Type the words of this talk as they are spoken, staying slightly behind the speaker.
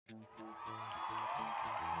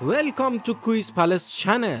Welcome to Quiz Palace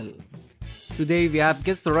channel. Today we have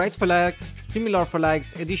Guess the Right Flag, Similar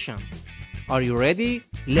Flags edition. Are you ready?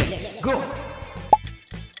 Let's go!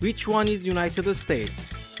 Which one is United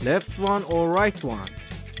States? Left one or right one?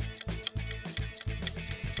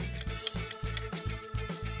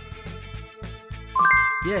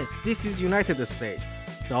 Yes, this is United States.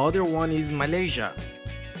 The other one is Malaysia.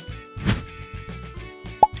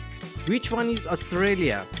 Which one is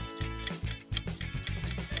Australia?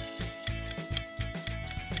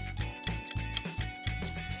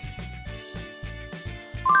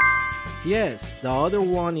 Yes, the other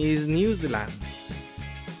one is New Zealand.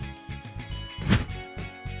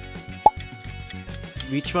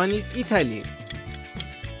 Which one is Italy?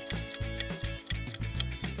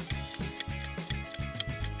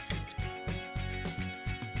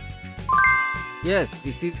 Yes,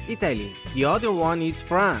 this is Italy. The other one is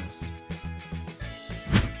France.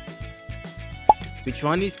 Which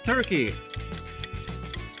one is Turkey?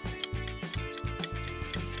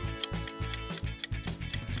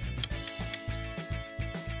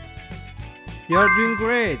 You are doing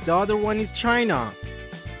great. The other one is China.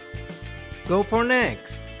 Go for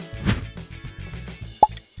next.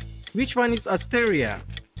 Which one is Australia?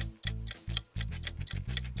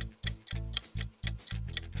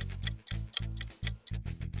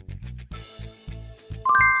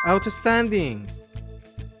 Outstanding.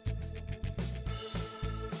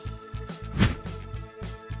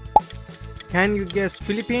 Can you guess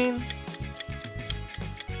Philippines?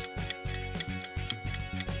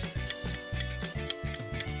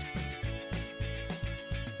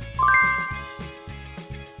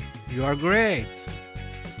 You are great.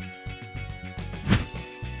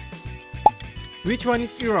 Which one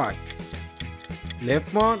is Iraq?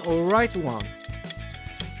 Left one or right one?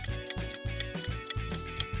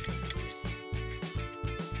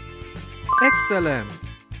 Excellent.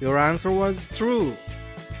 Your answer was true.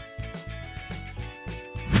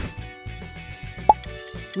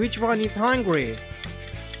 Which one is Hungary?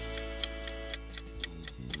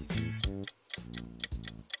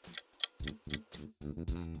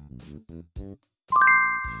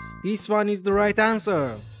 This one is the right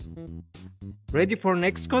answer. Ready for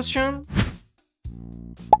next question?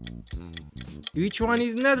 Which one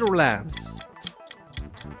is Netherlands?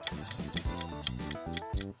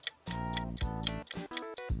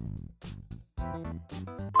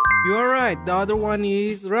 You are right, the other one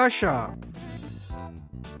is Russia.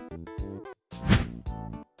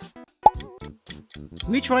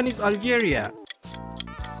 Which one is Algeria?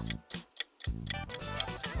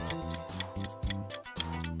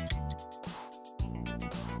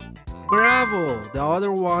 Bravo! The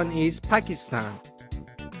other one is Pakistan.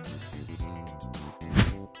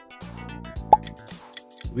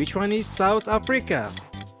 Which one is South Africa?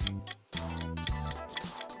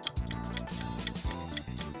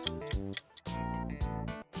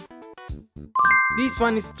 This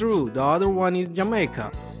one is true. The other one is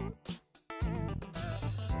Jamaica.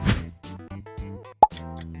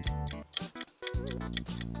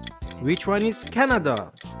 Which one is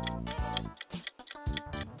Canada?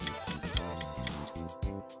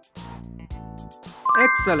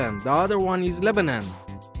 Excellent. The other one is Lebanon.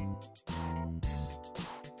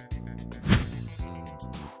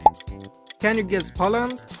 Can you guess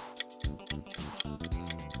Poland?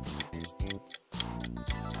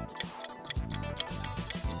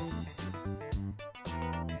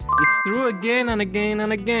 It's true again and again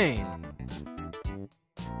and again.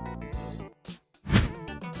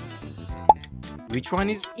 Which one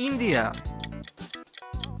is India?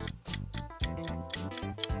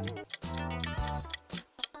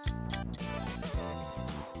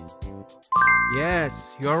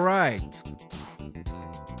 Yes, you're right.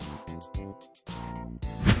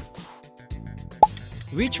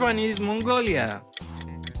 Which one is Mongolia?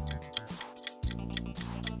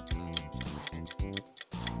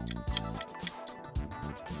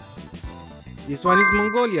 This one is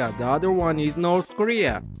Mongolia. The other one is North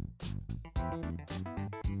Korea.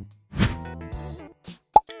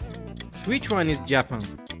 Which one is Japan?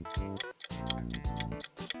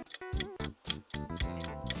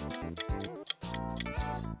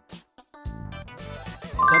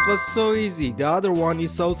 That was so easy. The other one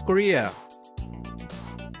is South Korea.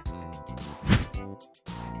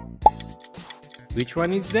 Which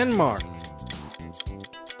one is Denmark?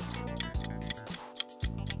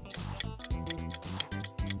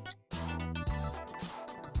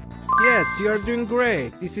 Yes, you are doing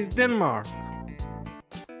great. This is Denmark.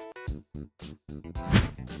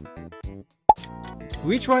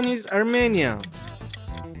 Which one is Armenia?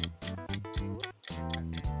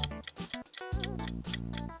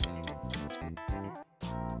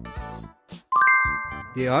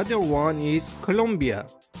 The other one is Colombia.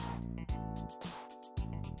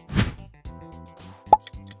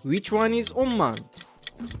 Which one is Oman?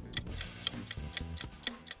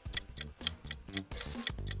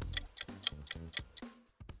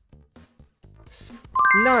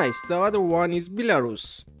 Nice, the other one is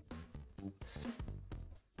Belarus.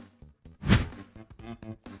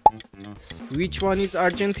 Which one is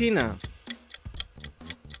Argentina?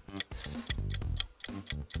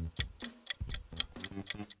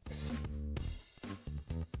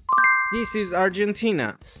 This is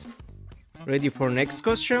Argentina. Ready for next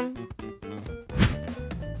question?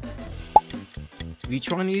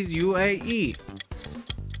 Which one is UAE?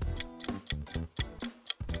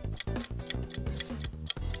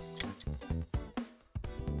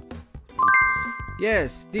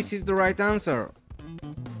 Yes, this is the right answer.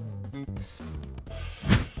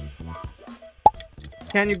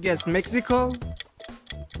 Can you guess Mexico?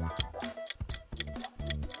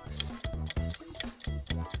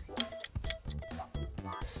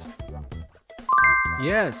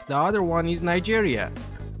 Yes, the other one is Nigeria.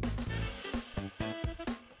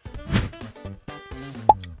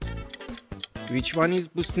 Which one is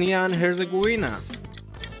Bosnia and Herzegovina?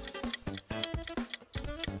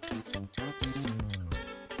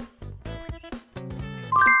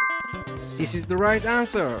 This is the right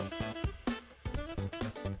answer.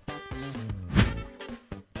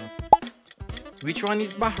 Which one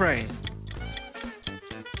is Bahrain?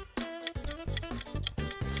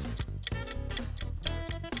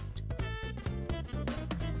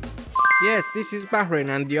 Yes, this is Bahrain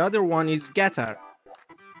and the other one is Qatar.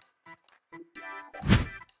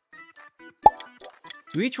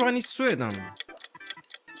 Which one is Sweden?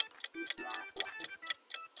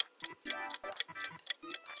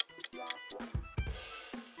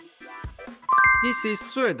 This is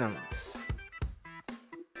Sweden.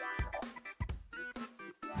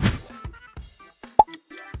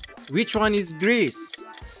 Which one is Greece?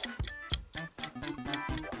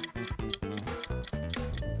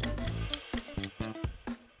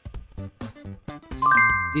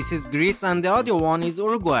 This is Greece and the other one is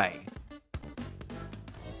Uruguay.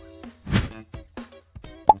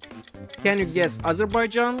 Can you guess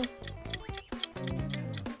Azerbaijan?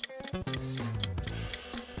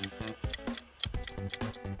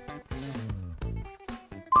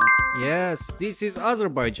 Yes, this is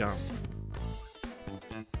Azerbaijan.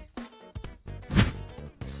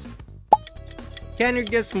 Can you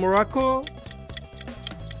guess Morocco?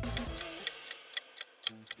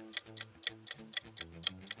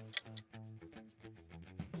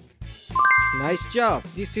 Nice job,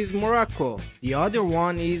 this is Morocco. The other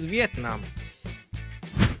one is Vietnam.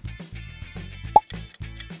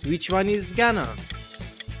 Which one is Ghana?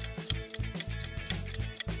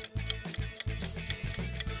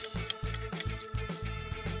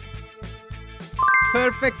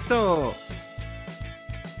 Perfecto!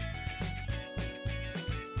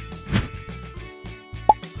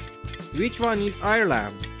 Which one is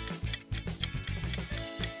Ireland?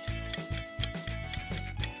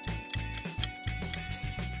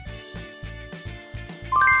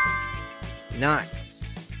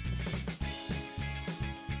 Nice.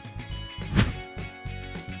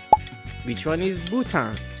 Which one is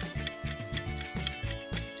Bhutan?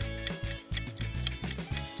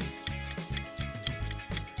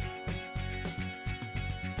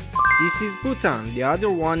 This is Bhutan, the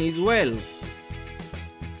other one is Wales.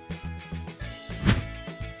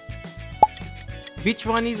 Which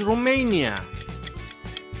one is Romania?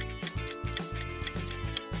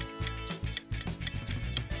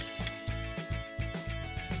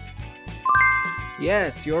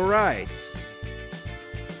 Yes, you're right.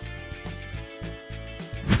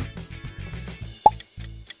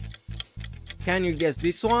 Can you guess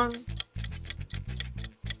this one?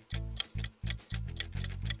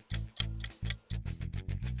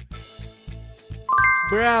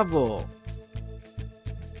 Bravo!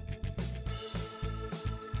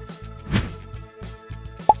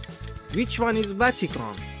 Which one is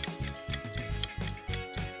Vatican?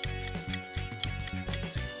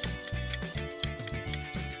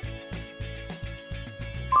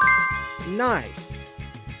 Nice.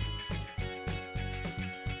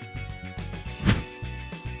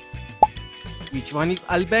 Which one is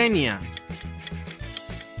Albania?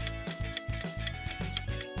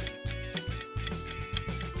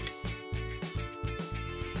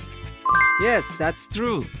 Yes, that's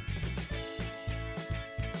true.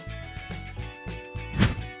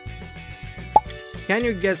 Can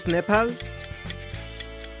you guess Nepal?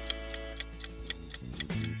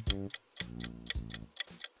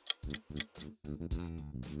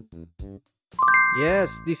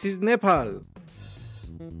 Yes, this is Nepal.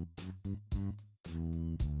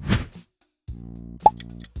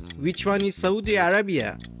 Which one is Saudi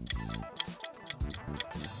Arabia?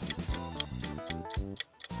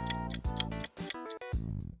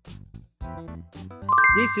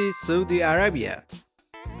 This is Saudi Arabia.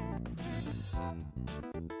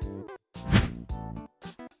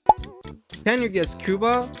 Can you guess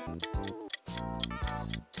Cuba?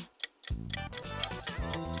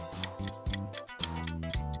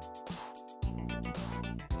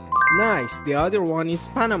 Nice, the other one is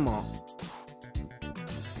Panama.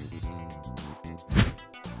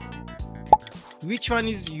 Which one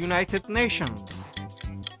is United Nations?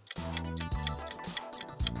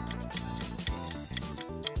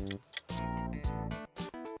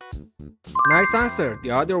 Nice answer,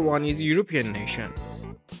 the other one is European nation.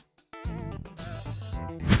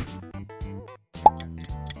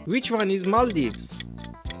 Which one is Maldives?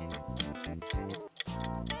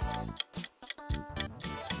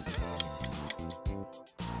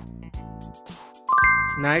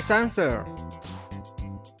 Nice answer.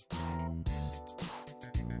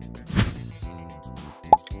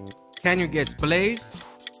 Can you guess place?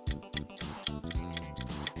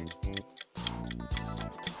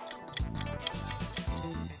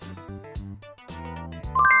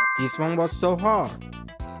 This one was so hard.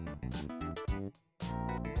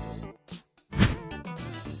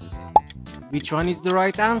 Which one is the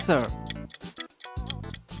right answer?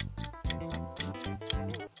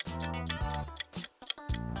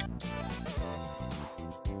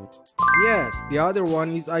 Yes, the other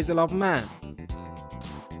one is Isle of Man.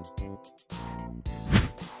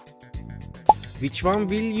 Which one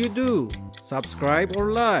will you do? Subscribe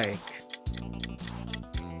or like?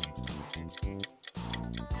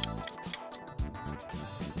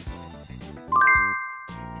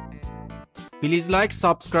 Please like,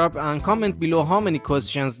 subscribe and comment below how many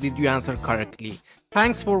questions did you answer correctly.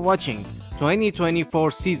 Thanks for watching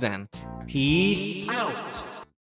 2024 season. Peace out.